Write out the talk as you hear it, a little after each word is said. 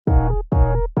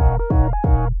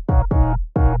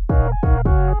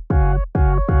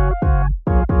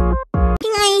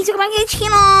back to the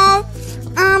channel.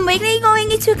 We're gonna be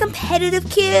going into a competitive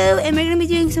queue, and we're gonna be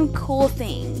doing some cool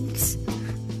things.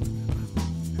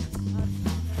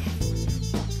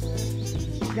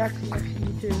 Jackson likes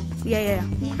YouTube. Yeah.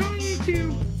 We're going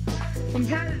into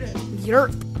competitive.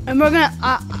 Yerp. And we're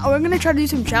gonna try to do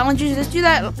some challenges. Let's do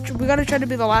that. We gotta try to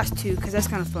be the last two, cause that's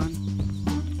kind of fun.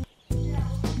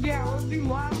 Yeah, let's do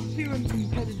last two and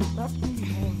competitive. That's gonna be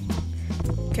hard.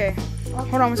 Okay.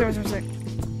 Hold on one second.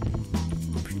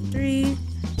 3.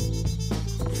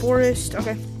 Forest.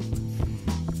 Okay.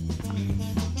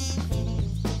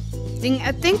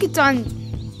 I think it's on.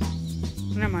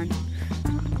 Never mind.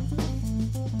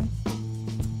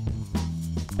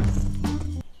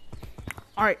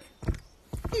 All right.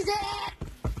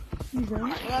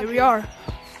 Here we are.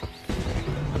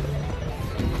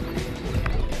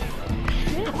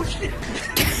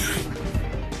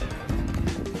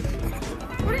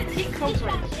 Where did he come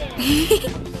from?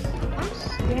 I'm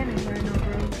scanning right now,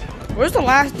 bro. Where's the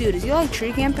last dude? Is he like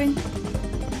tree camping?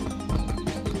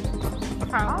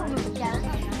 I'm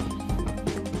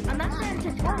not doing a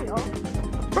tutorial.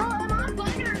 Bro, am I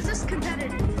playing or is this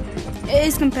competitive? It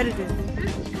is competitive.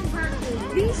 This is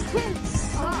competitive. These kids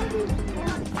suck.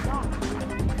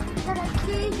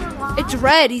 It's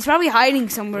red. He's probably hiding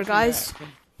somewhere, guys.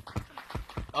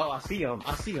 Oh, I see him.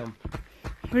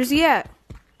 Where's he at?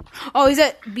 Oh, he's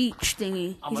at beach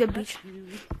thingy. He's at beach.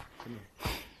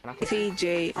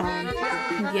 TJ,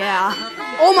 Yeah.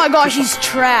 Oh my gosh, he's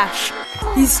trash.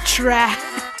 He's trash.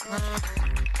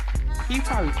 He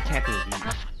probably camping with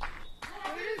you.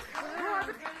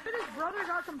 his brothers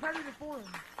are competitive for him.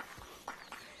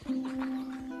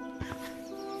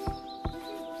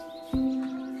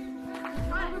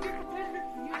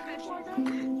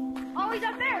 Oh, he's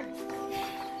up there.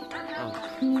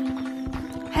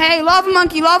 Hey, lava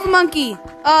monkey.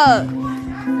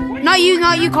 Not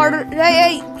you, Carter.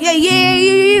 Hey,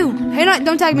 you. Hey,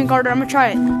 don't tag me, Carter. I'm gonna try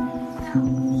it.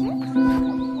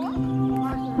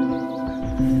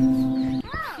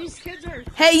 These kids are.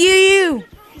 Hey, you.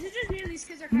 Is it just me or these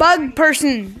kids are? Bug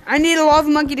person. I need a lava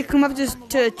monkey to come up to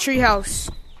treehouse.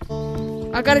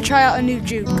 I gotta try out a new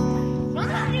juke. What's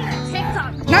that new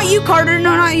TikTok? Not you, Carter.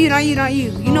 No, not you.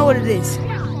 You know what it is.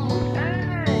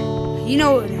 You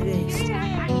know what it is.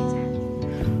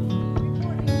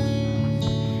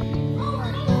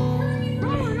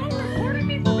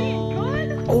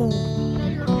 Oh.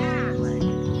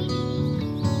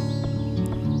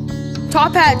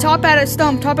 Top hat at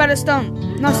stump.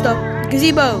 Not stump.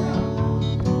 Gazebo.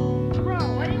 Bro,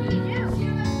 what did he do?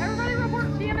 Everybody report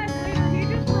CMS later. He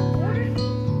just reported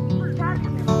for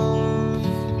attacking him.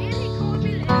 And he called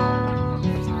me the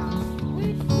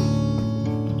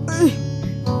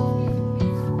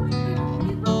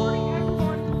He's reporting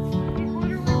everyone. He's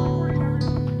literally reporting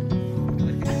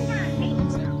everyone. That's why I hate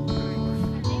this now.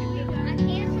 I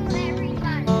canceled every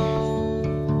time.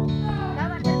 Now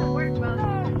that doesn't work, bro.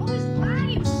 Oh, he's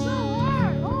lagging so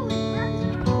hard. Holy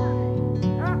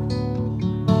crap,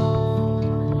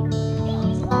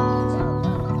 he's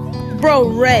Bro,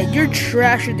 Red, you're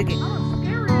trash at the game.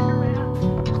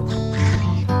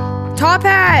 Top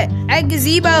hat at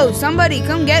gazebo. Somebody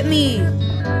come get me.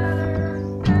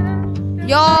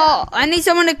 Y'all, I need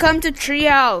someone to come to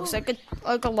treehouse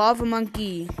like a lava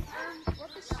monkey.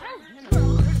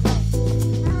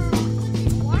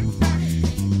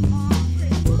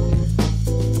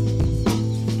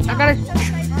 I gotta.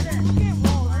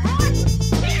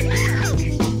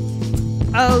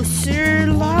 Oh, sir,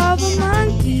 lava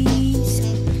monkeys.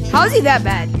 How is he that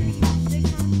bad?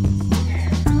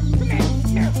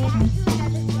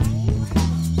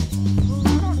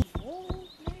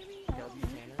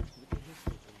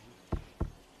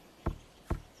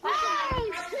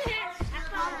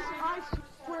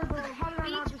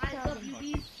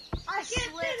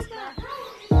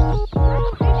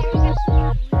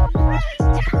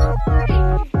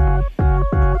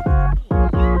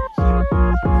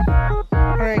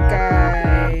 Alright,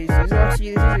 guys. As y'all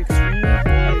see, this is extremely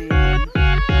boring.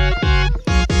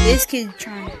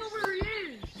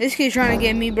 This kid's trying to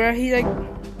get me, bro. He's like.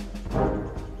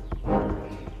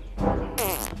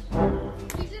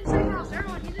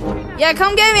 Yeah,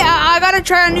 come get me. I gotta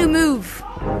try a new move.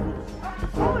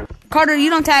 Carter, you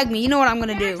don't tag me. You know what I'm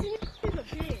gonna do.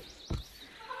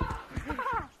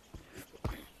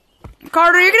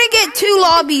 Carter, you're gonna get 2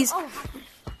 lobbies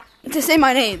to say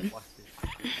my name.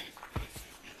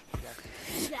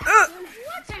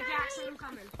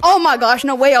 Oh my gosh,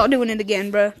 no way y'all doing it again,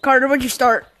 bro. Carter, where'd you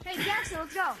start? Hey, Jackson,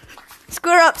 let's go.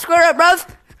 Square up, bruv.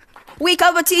 Weak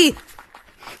cup of tea.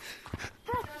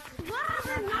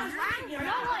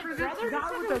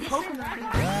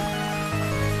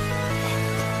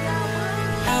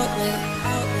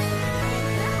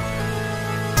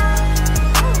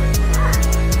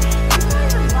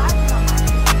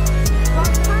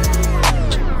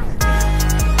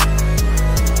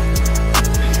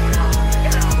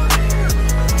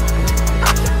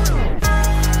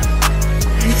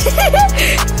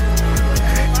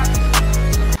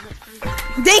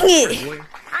 Dang it!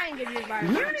 I ain't gonna use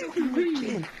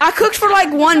my I cooked for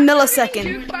like 1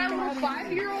 millisecond. By a little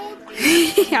 5-year-old?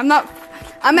 I'm not.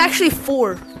 I'm actually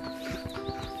 4.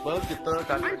 Bug the thug.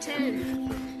 I'm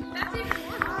 10. That's even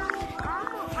worse.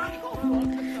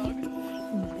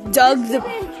 Doug the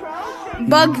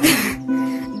bug.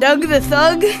 Doug the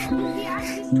thug.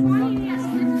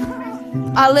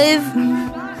 I live.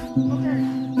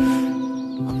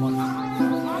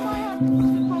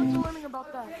 Learning about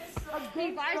that.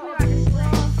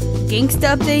 Gangsta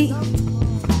update.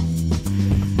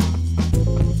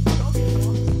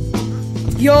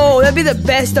 Yo, that'd be the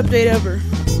best update ever.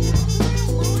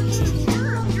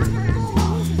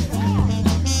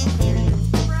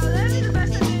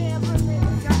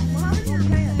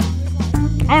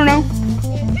 I don't know.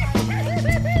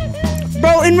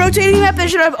 Bro, in rotating map, they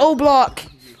should have O block.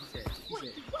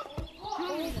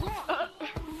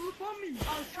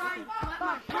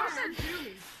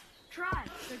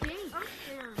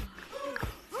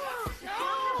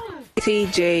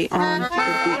 TJ on.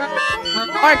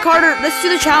 Alright, Carter, let's do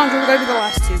the challenge. We're gonna do the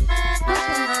last 2.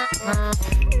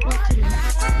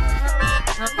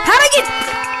 How'd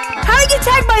I get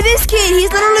tagged by this kid?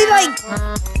 He's literally like,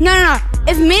 no.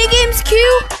 If minigames Q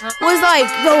was like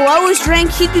the lowest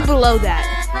rank, he'd be below that.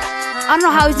 I don't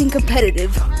know how he's in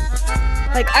competitive.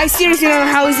 Like, I seriously don't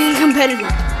know how he's in competitive.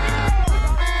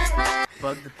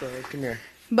 Bug the thug. Come here.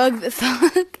 Bug the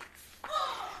thug.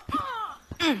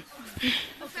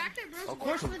 Of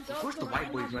course the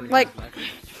white boy's running. Like,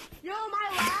 Yo, my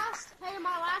last. Hey,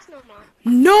 my last no more.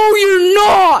 no, you're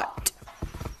not.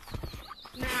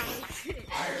 Nah, shit.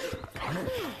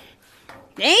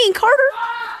 Dang, Carter.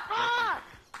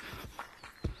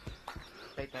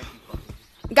 Hey, thank you,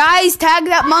 fucker. Guys, tag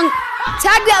that monk.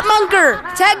 Tag that munker.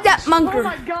 Tag that Oh munker.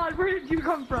 my god, where did you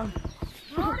come from?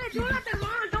 Bro, they're doing that. They're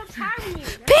wrong. Don't tag me.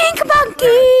 Pink I'm gonna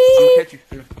monkey. catch you.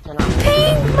 Turn around.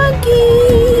 Pink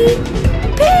monkey.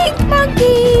 Pink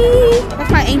monkey.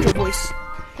 That's my angel voice.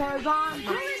 Tarzan.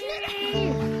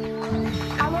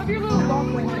 I love your little dog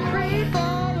voice.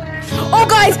 Oh,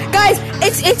 guys,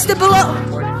 it's the below.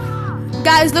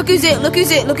 Guys, look who's it. Look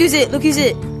who's it. Look who's it. Look who's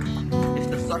it. It's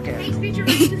the suck ass.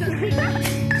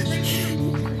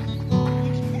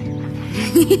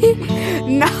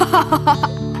 No.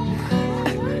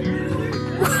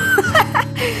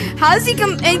 How's he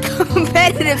in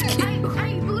competitive?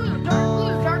 Hey, blue,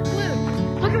 dark blue.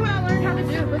 Look at what I learned how to do.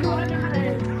 Look at what I know how to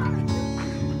do.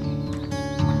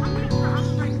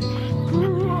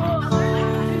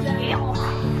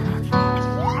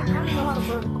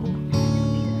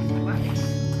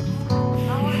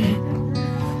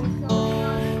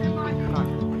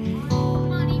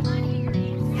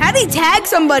 How'd he tag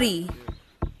somebody?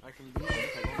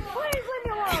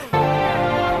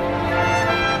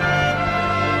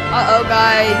 Uh-oh,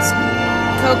 guys.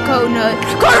 Coco nut.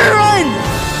 Carter, run!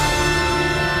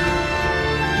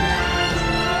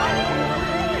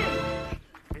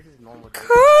 This is normal.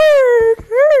 Carter!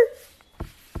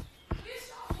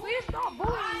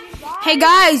 Hey,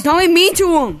 guys, don't be mean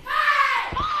to him.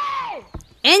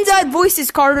 Inside voices,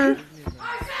 Carter.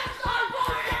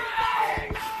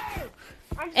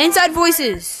 Inside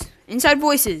voices. Inside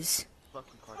voices.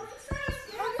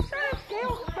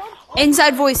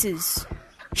 Inside voices.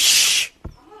 Shh.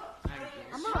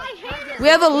 We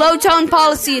have a low tone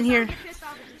policy in here.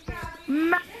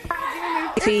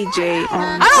 TJ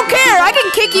on. I don't care. I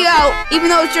can kick you out, even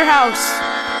though it's your house.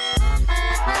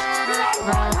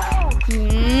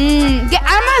 Get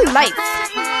out of my life.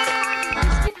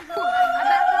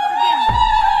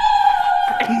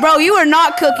 Bro, you are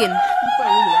not cooking.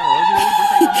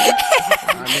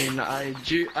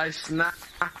 I snapped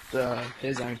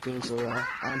his ankles on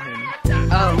him.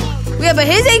 Oh. Yeah, but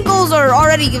his ankles are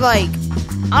already like,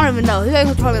 I don't even know. His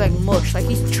ankles are probably like mush. Like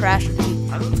he's trash.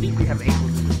 I don't think we have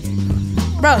ankles in this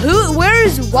game. Bro, where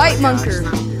is White Munker?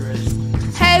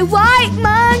 Hey, White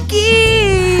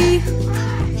Monkey!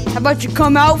 How about you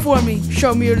come out for me?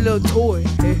 Show me your little toy.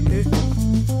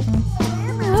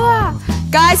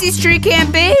 Guys, he's tree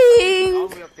camping. All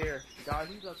the way up there. God,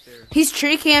 he's up there. He's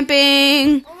tree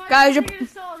camping. Guys,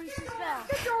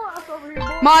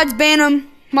 mods ban him.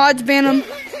 Mods ban him.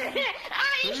 I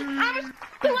was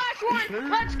the last one.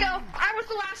 Let's go. I was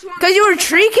the last one. Cause you were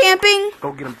tree camping.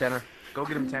 Go get him, Tanner. Go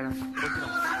get him, Tanner. Go get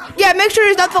him. Yeah, make sure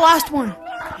he's not the last one.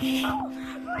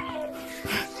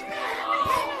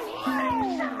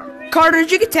 Carter,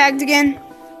 did you get tagged again?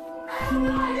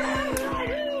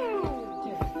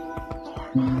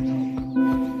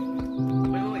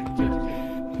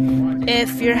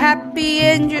 If you're happy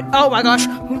and you oh my gosh,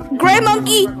 Gray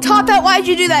Monkey, Top Hat, why'd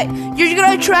you do that? You're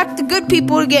gonna attract the good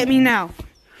people to get me now.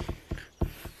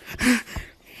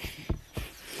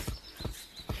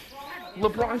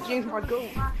 LeBron James, my goat.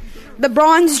 The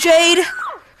Bronze Jade. You said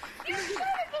it's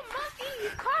a monkey. You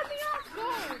caught me off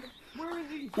guard. Where is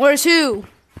he? Where's who?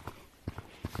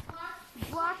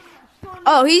 Black Sun.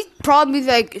 Oh, he probably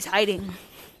like is hiding.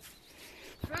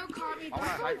 Bro caught me. I'm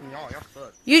not hyping y'all. Y'all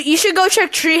suck. You should go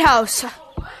check Treehouse.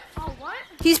 Oh, what?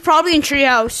 He's probably in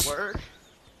Treehouse. Word.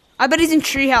 I bet he's in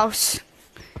Treehouse.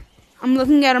 I'm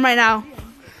looking at him right now.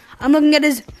 I'm looking at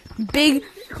his big,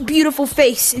 beautiful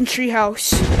face in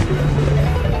Treehouse.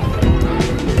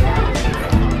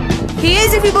 He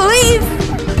is, if you believe.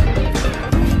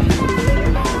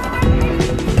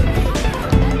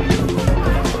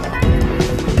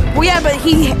 Well, yeah, but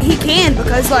he can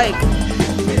because like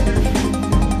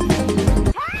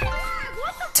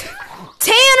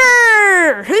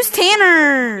Tanner. Who's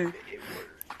Tanner?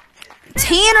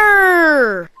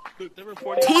 Tanner.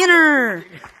 Tanner.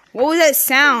 What was that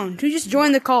sound? Who just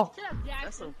joined the call?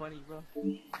 That's so funny, bro.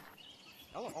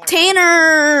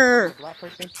 Tanner. Black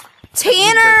person.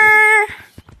 Tanner.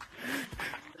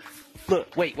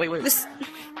 Look, wait. This,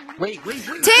 Wait.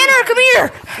 Tanner, come here.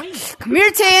 Come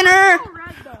here, Tanner.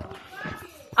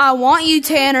 I want you,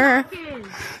 Tanner.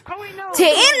 Oh, wait, no.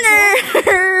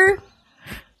 Tanner.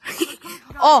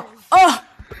 oh.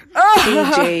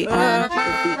 DJ,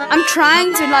 I'm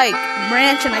trying to like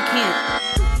branch and I can't.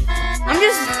 I'm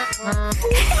just.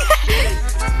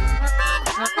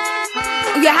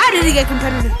 Yeah, how did he get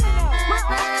competitive?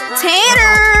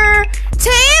 Tanner!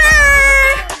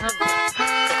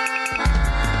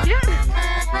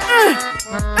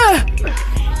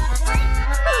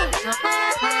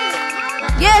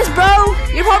 Yes, bro.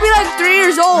 You're probably like 3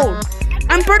 years old.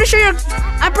 I'm pretty sure your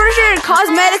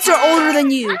cosmetics are older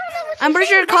than you. I'm pretty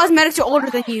sure your cosmetics are older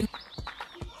than you.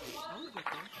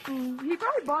 He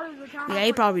probably bought his account. Yeah,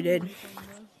 he probably did.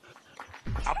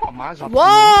 I bought mine off.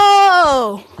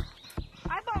 Whoa!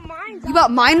 I bought mine. You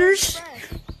bought minors?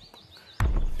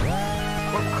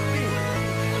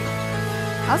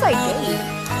 How's that gay?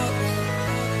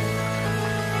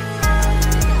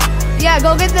 Yeah,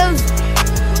 go get those.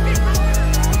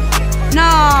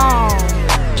 No.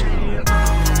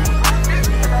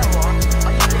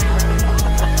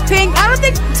 Pink, I don't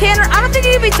think Tanner. I don't think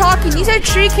you can be talking. You said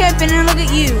tree camping, and look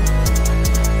at you.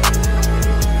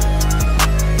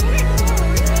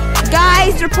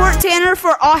 Guys, report Tanner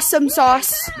for awesome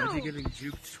sauce. Imagine getting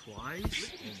juked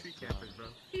twice.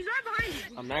 He's right behind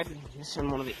you. Imagine he's in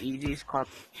one of the easiest car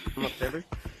up ever.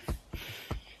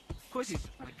 Of course he's.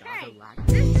 Oh my God,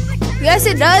 This is like Yes,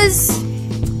 it does.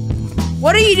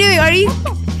 What are you doing? Are you?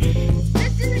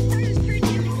 this is like his tree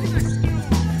camping with my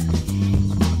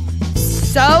skill.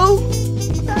 So?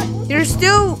 You're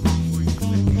still.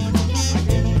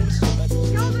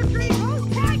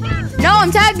 No,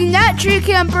 I'm tagging that tree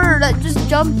camper that just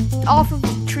jumped off of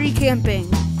tree camping.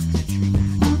 I'm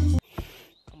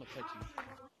gonna touch you.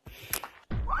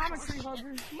 I'm a tree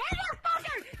hugger.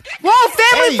 Whoa,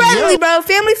 family Hey, friendly, yo. bro.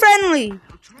 Family friendly.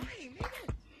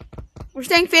 We're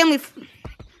staying family.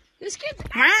 This kid's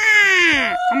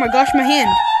Ah! Oh my gosh, my hand.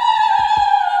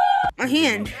 My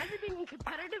hand. everything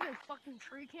competitive and fucking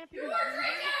tree camping.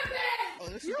 Oh,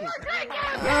 this is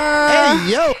Hey,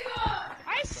 yo.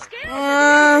 I scared.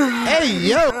 Hey,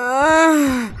 yo.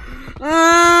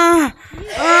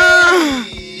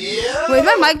 Wait,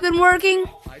 my mic been working?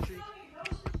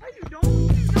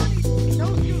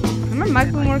 Has my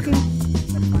mic been working?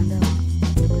 Let's find out.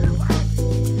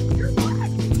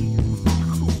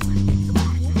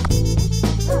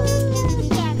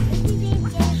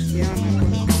 Yeah, my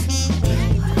mic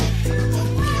works.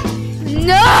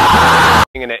 No!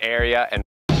 in an area and